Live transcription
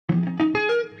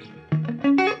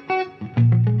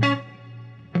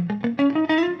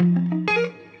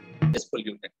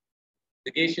pollutant.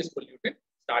 The gaseous pollutant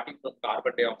starting from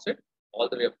carbon dioxide all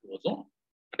the way up to ozone.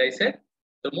 And I said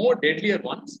the more deadlier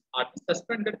ones are the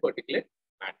suspended particulate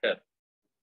matter.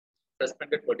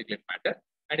 Suspended particulate matter.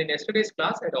 And in yesterday's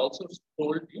class, I had also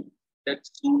told you that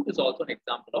soot is also an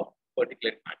example of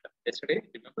particulate matter. Yesterday,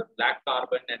 remember black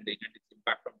carbon and its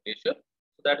impact on glacier.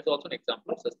 So that is also an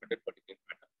example of suspended particulate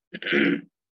matter.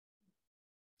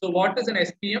 So what is an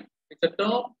SPM? It's a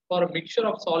term for a mixture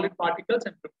of solid particles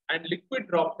and liquid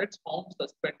droplets found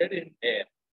suspended in air.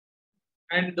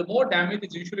 And the more damage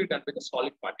is usually done with the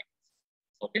solid particles.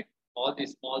 Okay, all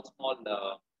these small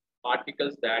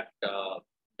particles that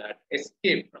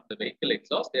escape from the vehicle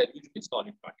exhaust, they are usually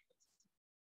solid particles.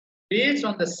 Based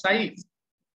on the size,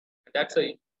 that's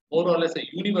a more or less a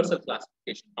universal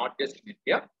classification, not just in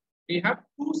India. We have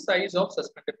two sizes of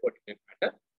suspended particulate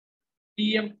matter,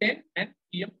 PM10 and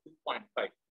PM2.5.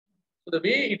 So the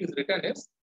way it is written is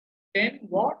 10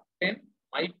 watt, 10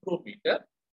 micrometer,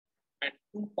 and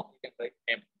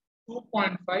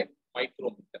 2.5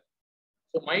 micrometer.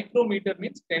 So micrometer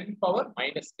means 10 power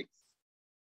minus 6.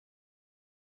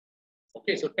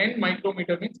 Okay, so 10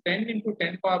 micrometer means 10 into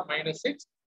 10 power minus 6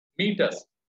 meters,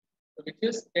 so which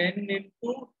is 10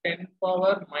 into 10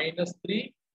 power minus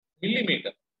 3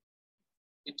 millimeter,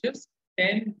 which is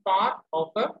 10 part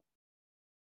of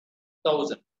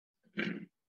 1,000.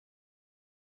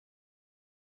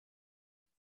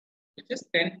 Which is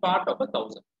 10 part of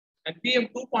 1,000. And PM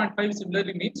 2.5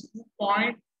 similarly means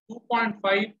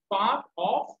 2.5 part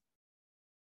of,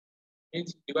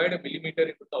 means divide a millimeter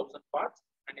into 1,000 parts,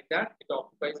 and in that it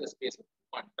occupies a space of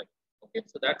 2.5. Okay,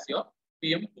 so that's your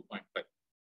PM 2.5.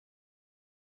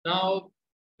 Now,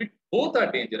 both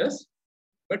are dangerous,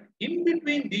 but in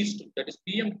between these two, that is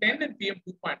PM10 and PM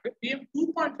 2.5, PM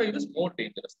 2.5 is more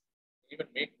dangerous. Even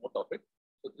make note of it.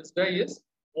 So this guy is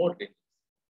more dangerous.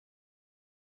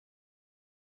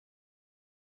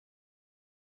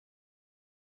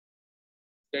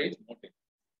 Guy is more dangerous.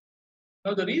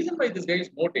 Now, the reason why this guy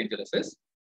is more dangerous is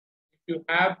if you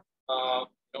have,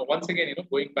 once again,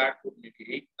 going back to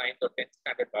maybe 8th, 9th, or 10th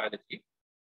standard biology, if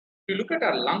you look at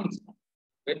our lungs,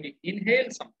 when we inhale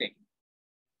something,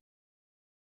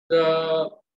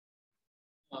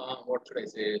 what should I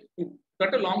say? To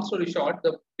cut a long story short,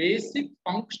 the basic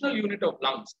functional unit of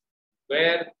lungs,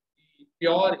 where the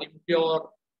pure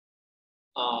impure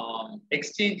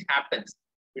exchange happens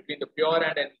between the pure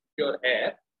and impure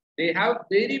air, they have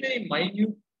very, very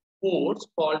minute pores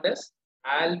called as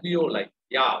alveoli.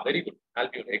 Yeah, very good.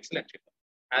 Alveoli, excellent.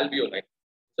 Alveoli.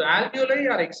 So alveoli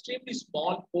are extremely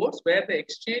small pores where the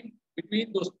exchange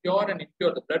between those pure and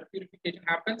impure, the blood purification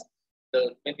happens.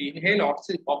 When we inhale,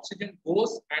 oxygen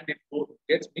goes and it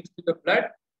gets mixed with the blood,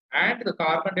 and the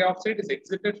carbon dioxide is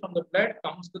exited from the blood,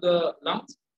 comes to the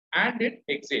lungs, and it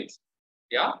exhales.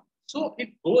 Yeah, so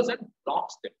it goes and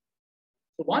blocks them.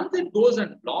 So once it goes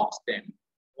and blocks them,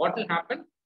 what will happen?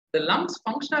 The lungs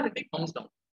functionality comes down.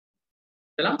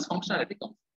 The lungs functionality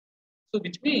comes. So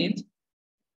which means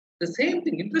the same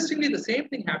thing. Interestingly, the same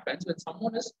thing happens when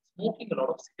someone is smoking a lot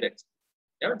of cigarettes.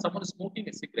 Yeah, when someone is smoking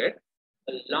a cigarette,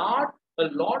 a lot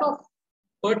of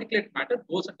particulate matter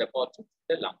goes and deposits in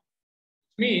the lung.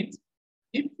 Which means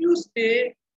if you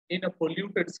stay in a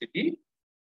polluted city,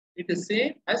 it is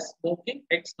same as smoking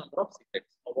X number of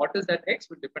cigarettes. Now, what is that X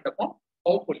will depend upon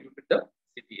how polluted the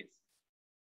city is.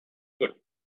 Good.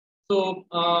 So,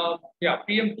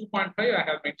 PM 2.5, I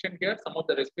have mentioned here some of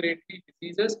the respiratory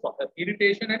diseases,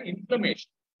 irritation and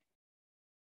inflammation.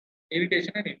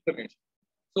 Irritation and inflammation.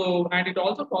 So, and it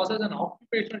also causes an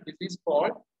occupational disease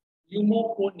called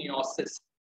pneumoconiosis.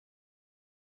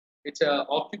 It's an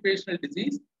occupational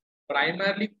disease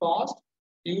primarily caused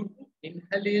due to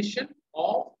inhalation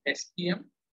of SPM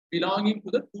belonging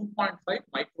to the 2.5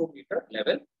 micrometer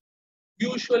level,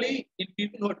 usually in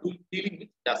people who are dealing with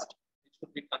dust, which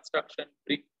would be construction,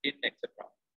 brick, tin, etc.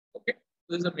 Okay, so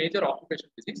this is a major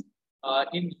occupational disease.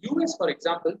 In US, for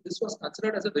example, this was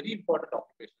considered as a very important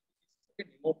occupational disease, okay,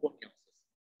 pneumoconiosis.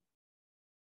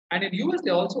 And in US,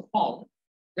 they also found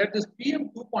that this PM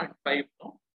 2.5,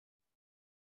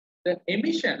 the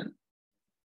emission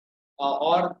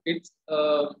or its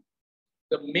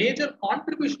the major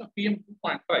contribution of PM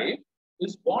 2.5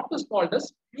 is what is called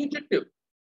as fugitive.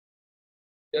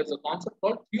 There's a concept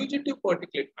called fugitive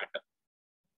particulate matter.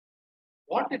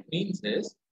 What it means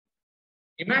is,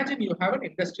 imagine you have an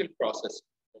industrial process.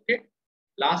 Okay.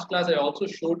 Last class, I also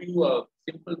showed you a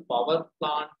simple power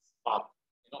plant path.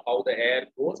 How the air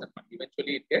goes and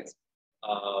eventually it gets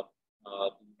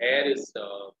air is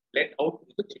let out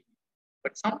to the chimney.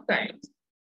 But sometimes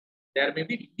there may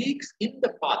be leaks in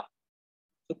the path.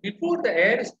 So before the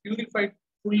air is purified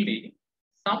fully,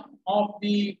 some of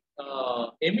the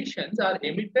emissions are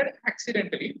emitted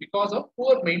accidentally because of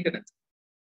poor maintenance.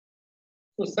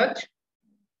 So such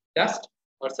dust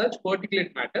or such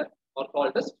particulate matter are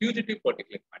called as fugitive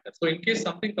particulate matter. So in case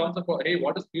something comes up, hey,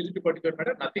 what is fugitive particulate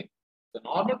matter? Nothing. The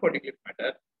normal particulate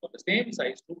matter of the same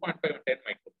size, 2.5 and 10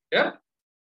 micrometer,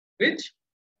 which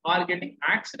are getting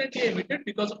accidentally emitted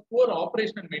because of poor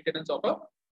operation and maintenance of a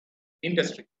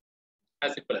industry.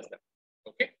 As simple as that.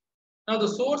 Okay. Now the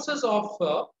sources of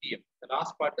PM. The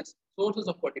last part is sources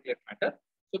of particulate matter.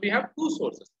 So we have two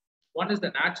sources. One is the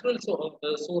natural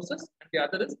sources, and the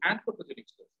other is anthropogenic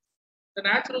sources. The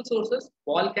natural sources,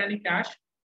 volcanic ash.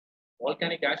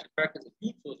 Volcanic ash, in fact, is a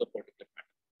huge source of particulate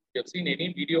matter. If you have seen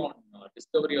any video on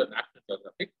Discovery or National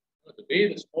Geographic, the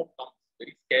way the smoke comes,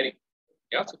 very scary.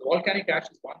 Yeah, so the volcanic ash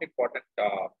is one important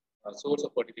source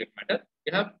of particulate matter.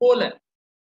 You have pollen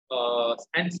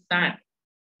and sand.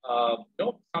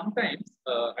 Sometimes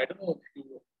I don't know if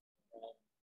you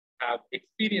have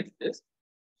experienced this.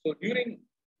 So during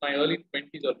my early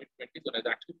 20s or mid 20s, when I was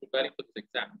actually preparing for this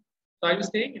exam, so I was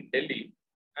staying in Delhi,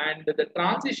 and the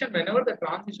transition, whenever the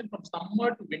transition from summer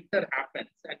to winter happens,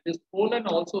 and this pollen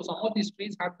also, some of these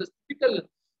trees have this typical,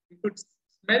 you could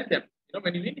smell them.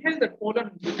 When you inhale that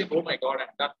pollen, you think, oh my God,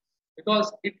 I'm done.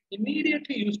 Because it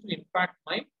immediately used to impact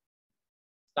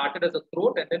started as a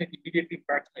throat, and then it immediately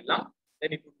impacts my lung.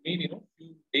 Then it would mean,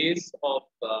 few days of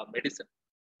medicine.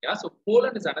 Yeah, so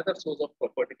pollen is another source of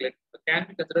particulate, can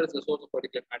be considered as a source of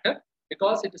particulate matter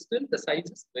because it is still, the size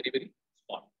is very, very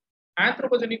small.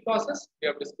 Anthropogenic causes, we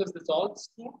have discussed this all.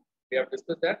 Soon, we have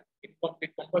discussed that.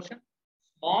 Incomplete combustion.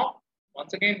 Smog,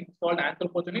 once again, it's called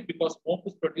anthropogenic because smoke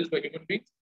is produced by human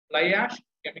beings. Fly ash,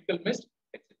 chemical mist,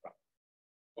 etc.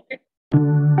 Okay.